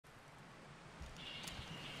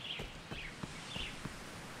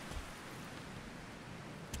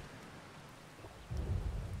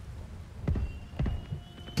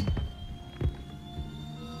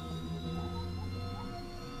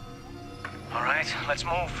All right, let's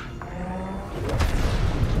move.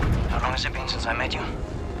 How long has it been since I met you?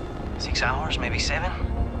 6 hours, maybe 7?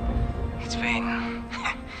 It's been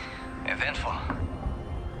eventful.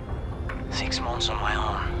 6 months on my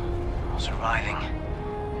own, surviving.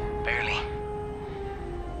 Barely.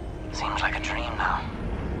 Seems like a dream now.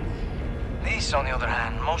 This, on the other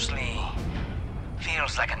hand, mostly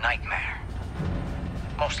feels like a nightmare.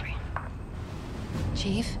 Mostly.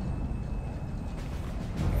 Chief?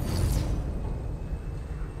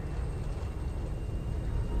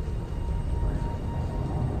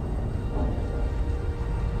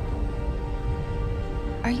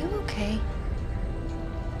 Are you okay?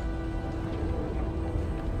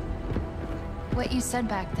 What you said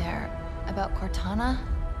back there about Cortana?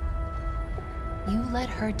 You let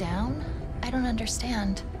her down? I don't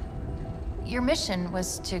understand. Your mission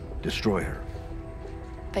was to... Destroy her.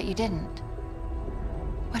 But you didn't.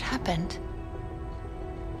 What happened?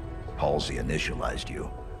 Halsey initialized you.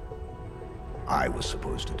 I was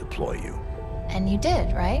supposed to deploy you. And you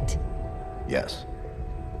did, right? Yes.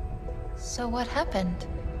 So what happened?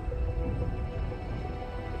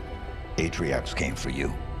 Atriox came for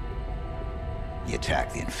you. He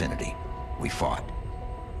attacked the Infinity. We fought.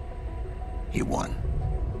 He won.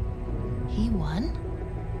 He won?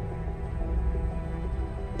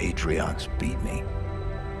 Atriox beat me.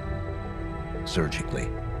 Surgically.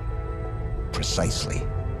 Precisely.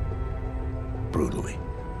 Brutally.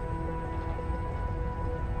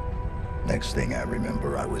 Next thing I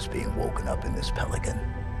remember, I was being woken up in this Pelican.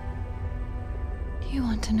 You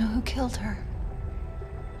want to know who killed her?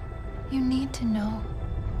 You need to know.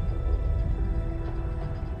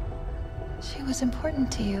 She was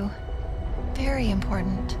important to you. Very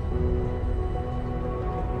important.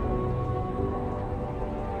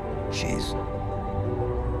 She's...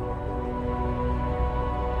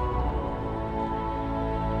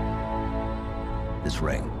 This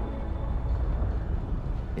ring.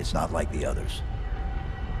 It's not like the others.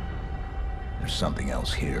 There's something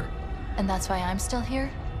else here. And that's why I'm still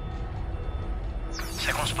here?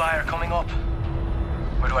 Second spire coming up.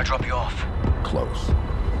 Where do I drop you off? Close.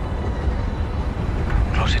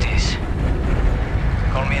 Close it is.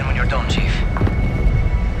 Call me in when you're done, Chief.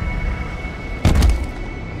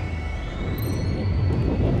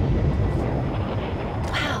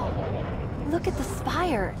 Wow! Look at the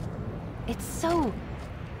spire. It's so...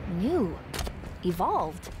 new.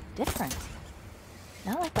 Evolved. Different.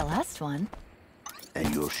 Not like the last one.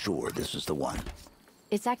 And you're sure this is the one?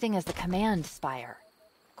 It's acting as the command spire,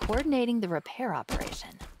 coordinating the repair operation.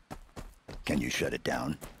 Can you shut it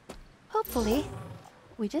down? Hopefully.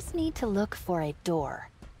 We just need to look for a door.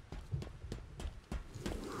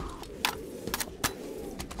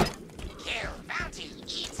 Kill, bounty,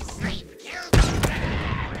 eat, sleep, kill.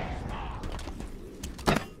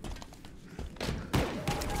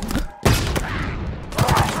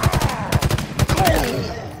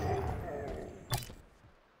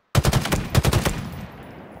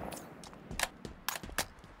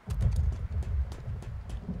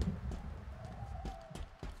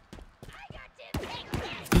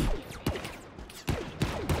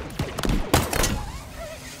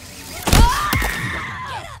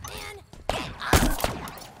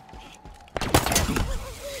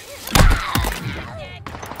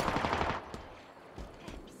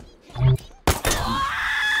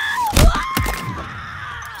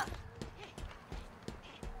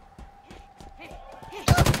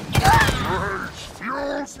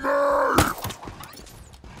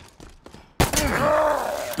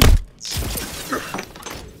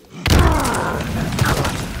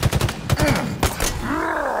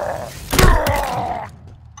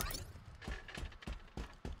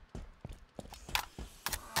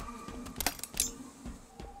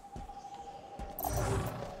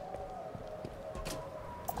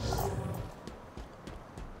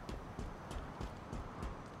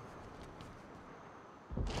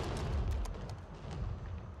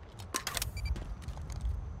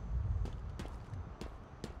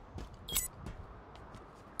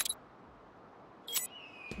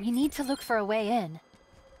 We need to look for a way in.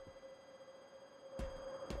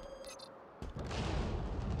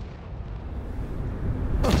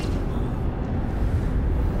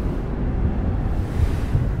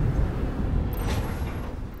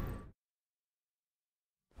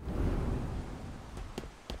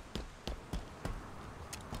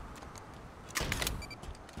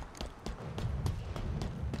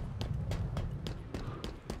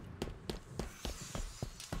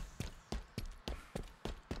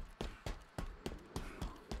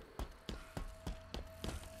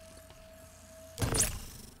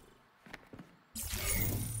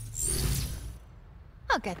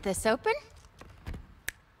 I'll get this open.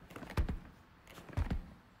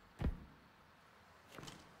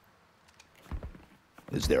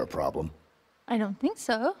 Is there a problem? I don't think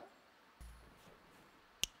so.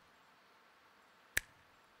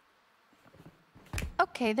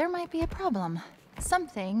 Okay, there might be a problem.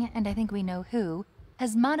 Something, and I think we know who,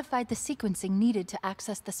 has modified the sequencing needed to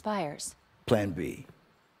access the spires. Plan B.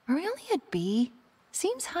 Are we only at B?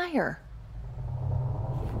 Seems higher.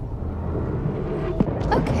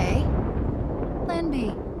 Okay. Plan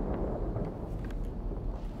B.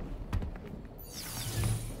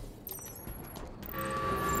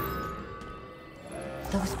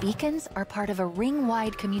 Those beacons are part of a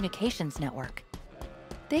ring-wide communications network.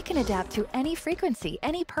 They can adapt to any frequency,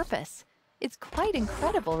 any purpose. It's quite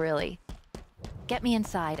incredible, really. Get me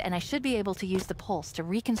inside, and I should be able to use the pulse to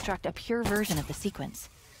reconstruct a pure version of the sequence.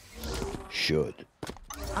 Should.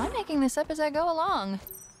 I'm making this up as I go along.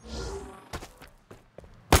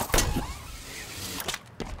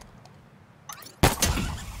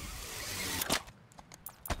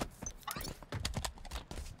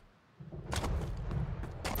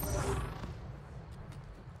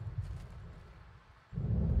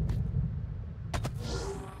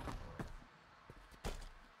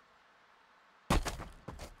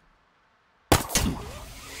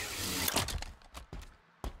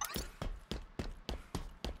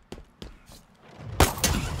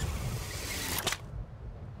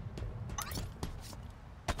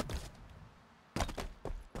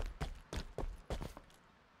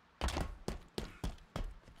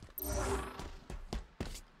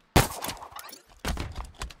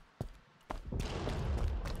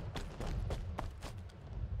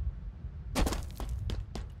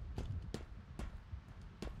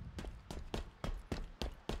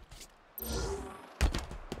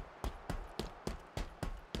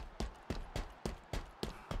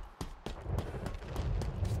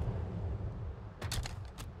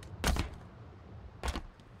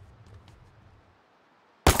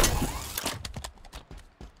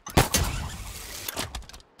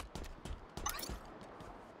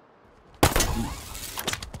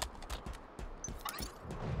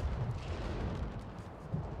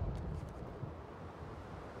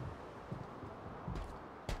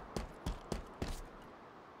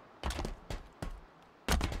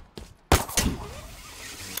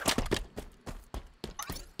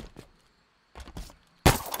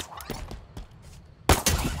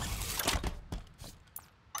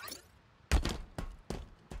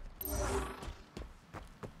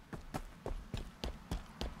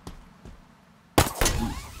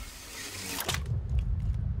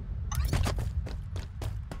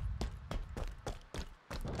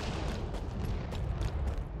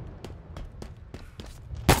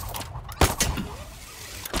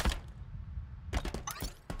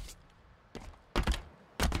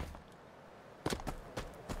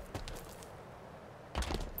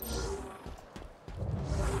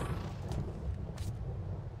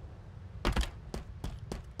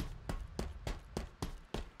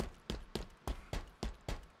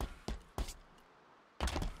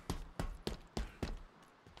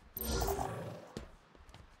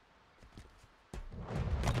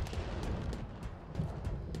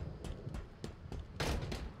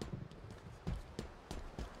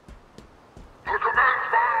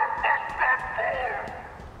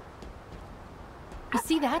 You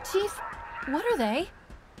see that, Chief? What are they?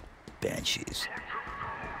 Banshees.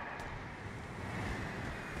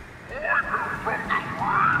 Leave me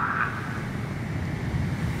alone!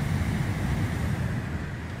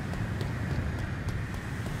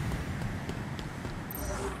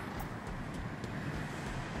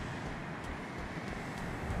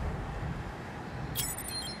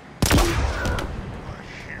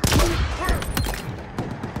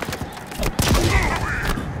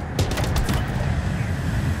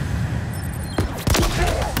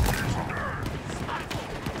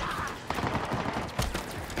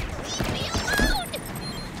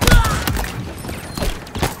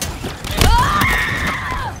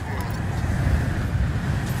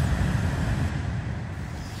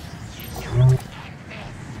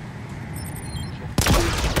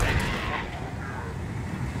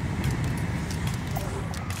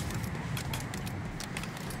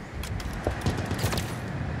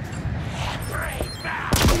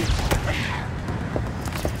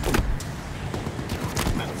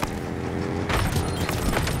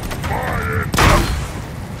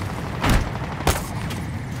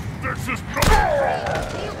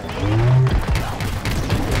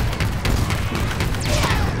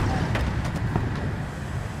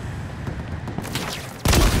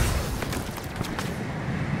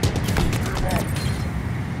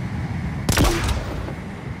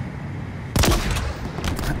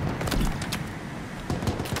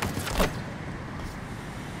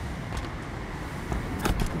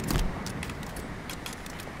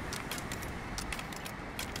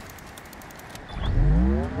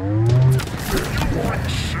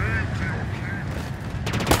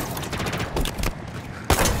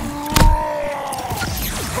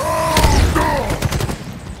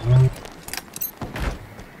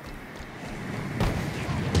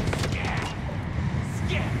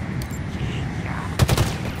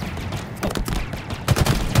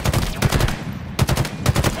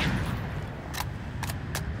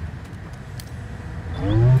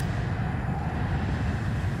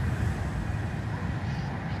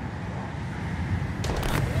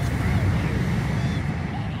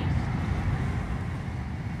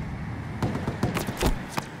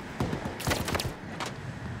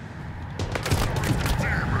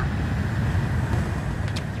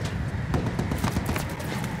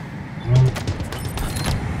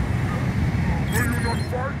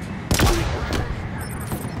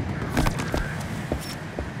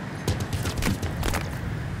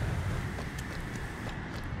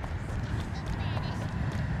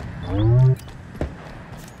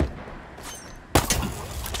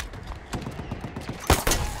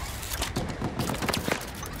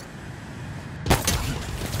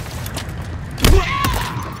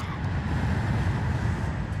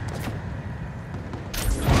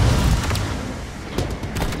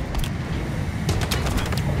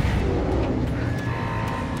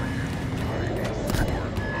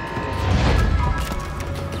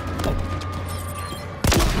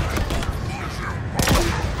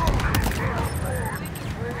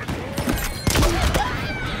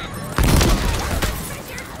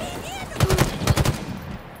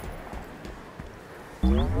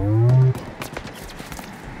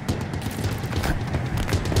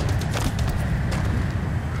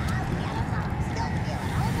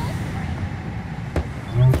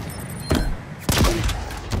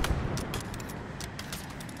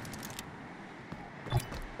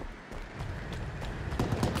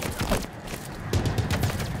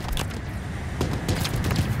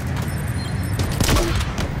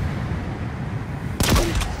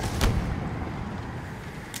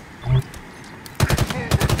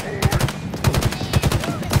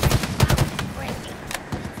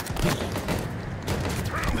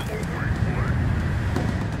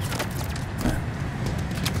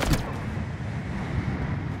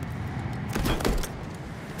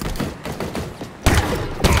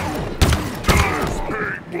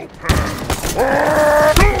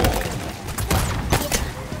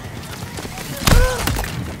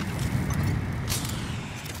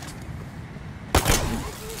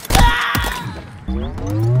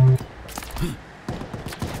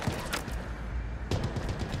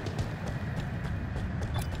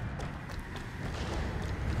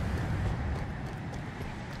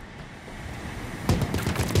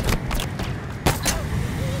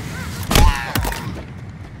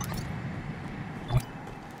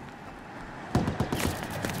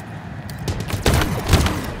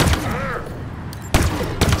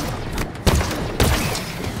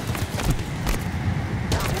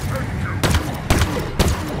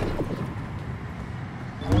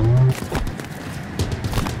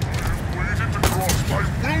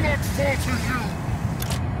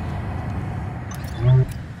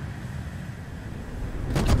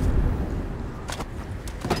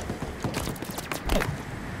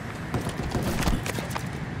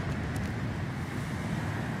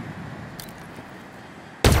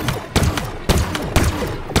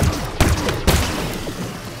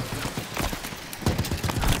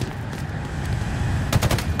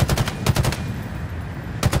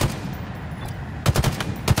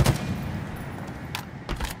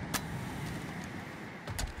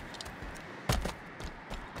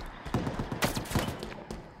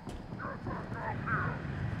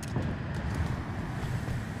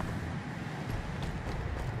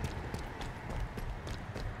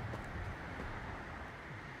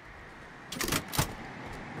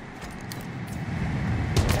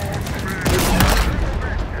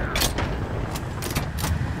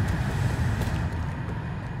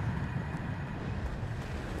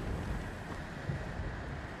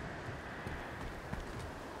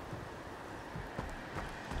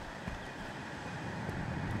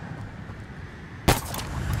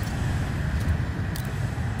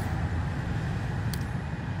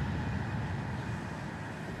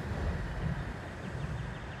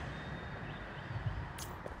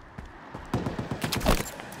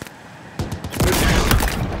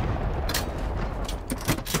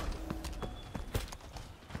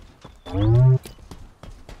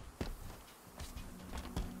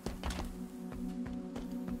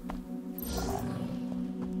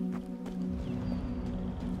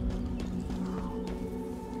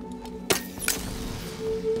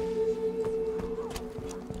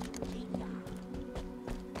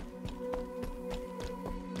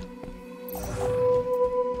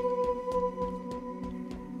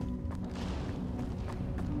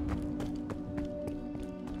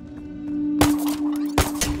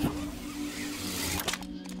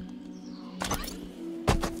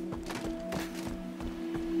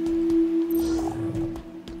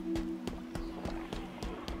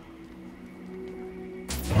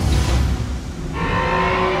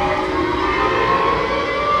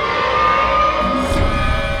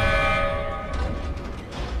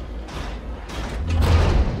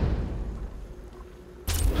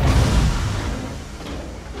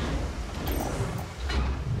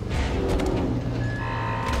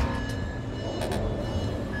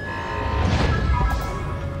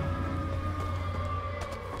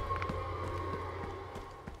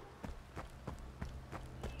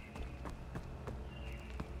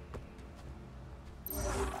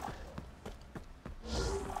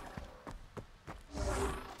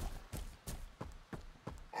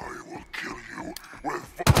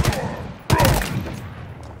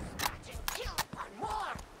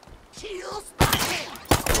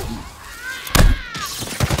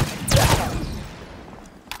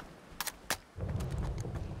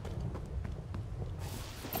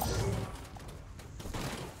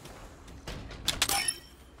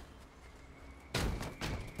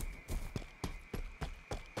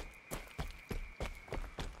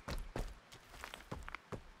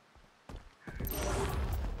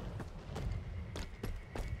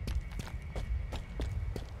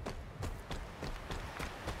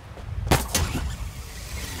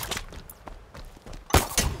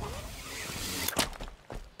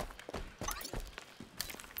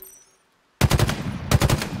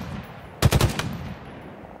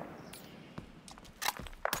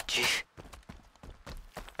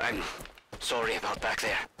 I'm sorry about back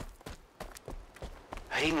there.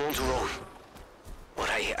 I didn't want to run, but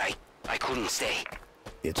I couldn't stay.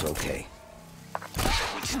 It's okay.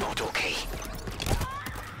 No, it's not okay.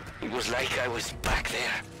 It was like I was back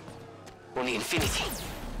there, on the Infinity.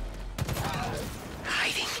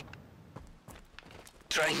 Hiding.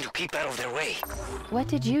 Trying to keep out of their way. What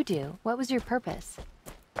did you do? What was your purpose?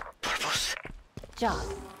 Purpose? Job.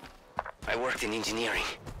 I worked in engineering.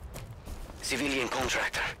 Civilian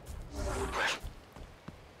contractor. Well,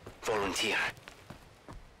 volunteer.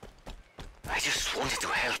 I just wanted to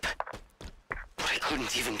help. But I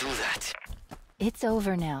couldn't even do that. It's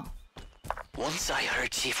over now. Once I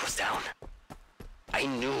heard Chief was down, I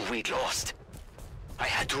knew we'd lost. I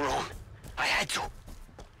had to run. I had to.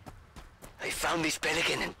 I found this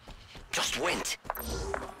pelican and just went.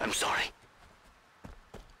 I'm sorry.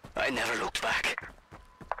 I never looked back.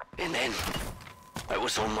 And then, I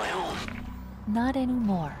was on my own. Not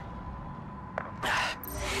anymore.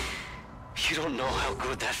 You don't know how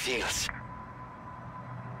good that feels.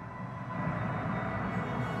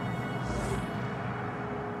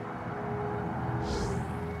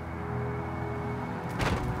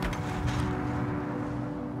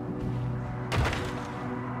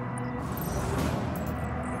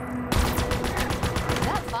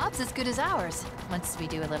 That fob's as good as ours, once we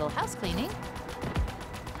do a little house cleaning.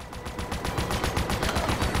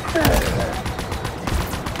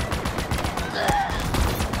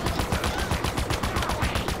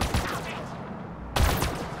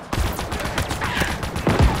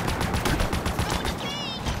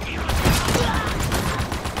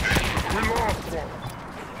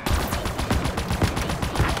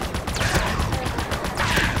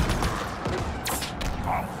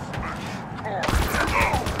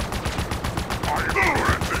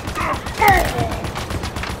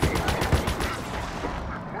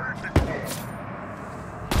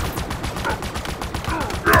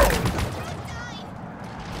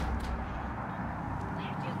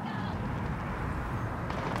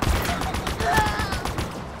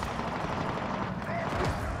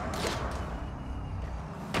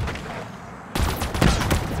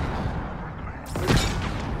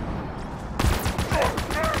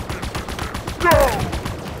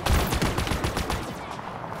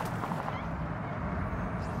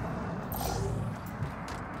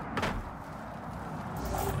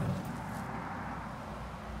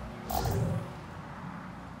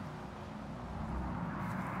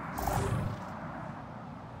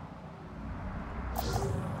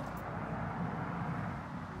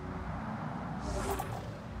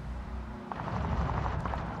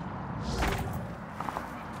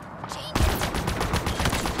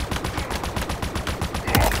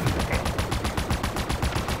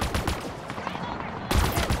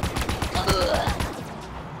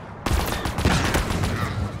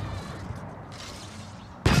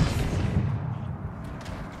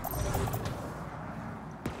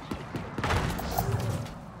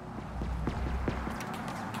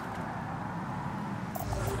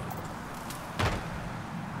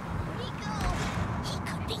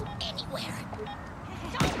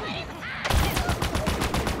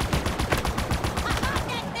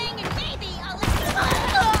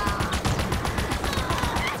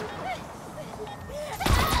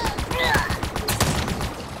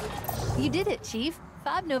 You did it, Chief.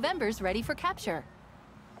 5 November's ready for capture.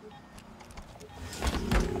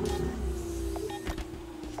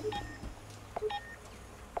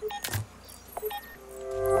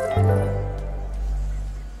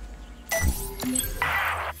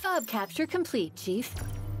 Fob capture complete, Chief.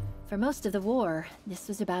 For most of the war, this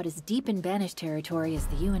was about as deep in Banished territory as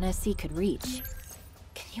the UNSC could reach.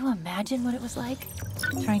 Can you imagine what it was like?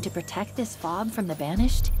 Trying to protect this fob from the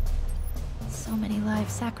Banished? So many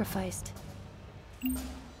lives sacrificed. This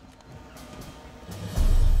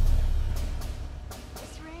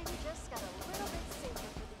ring just got a little bit safer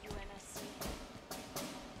for the UNSC.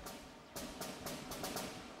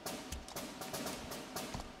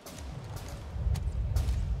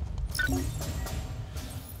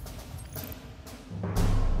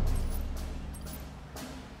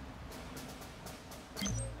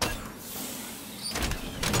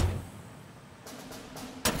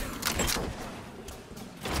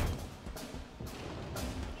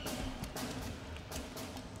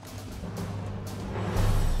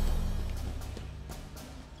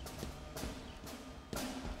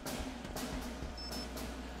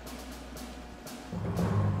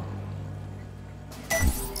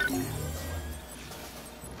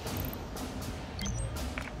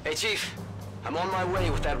 Hey, Chief. I'm on my way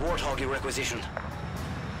with that Warthog you requisitioned.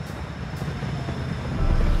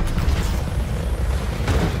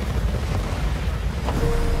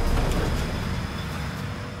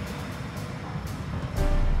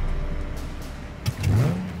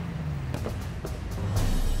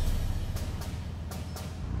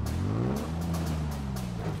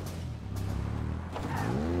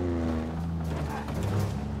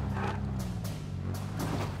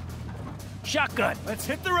 Shotgun. Let's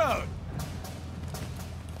hit the road.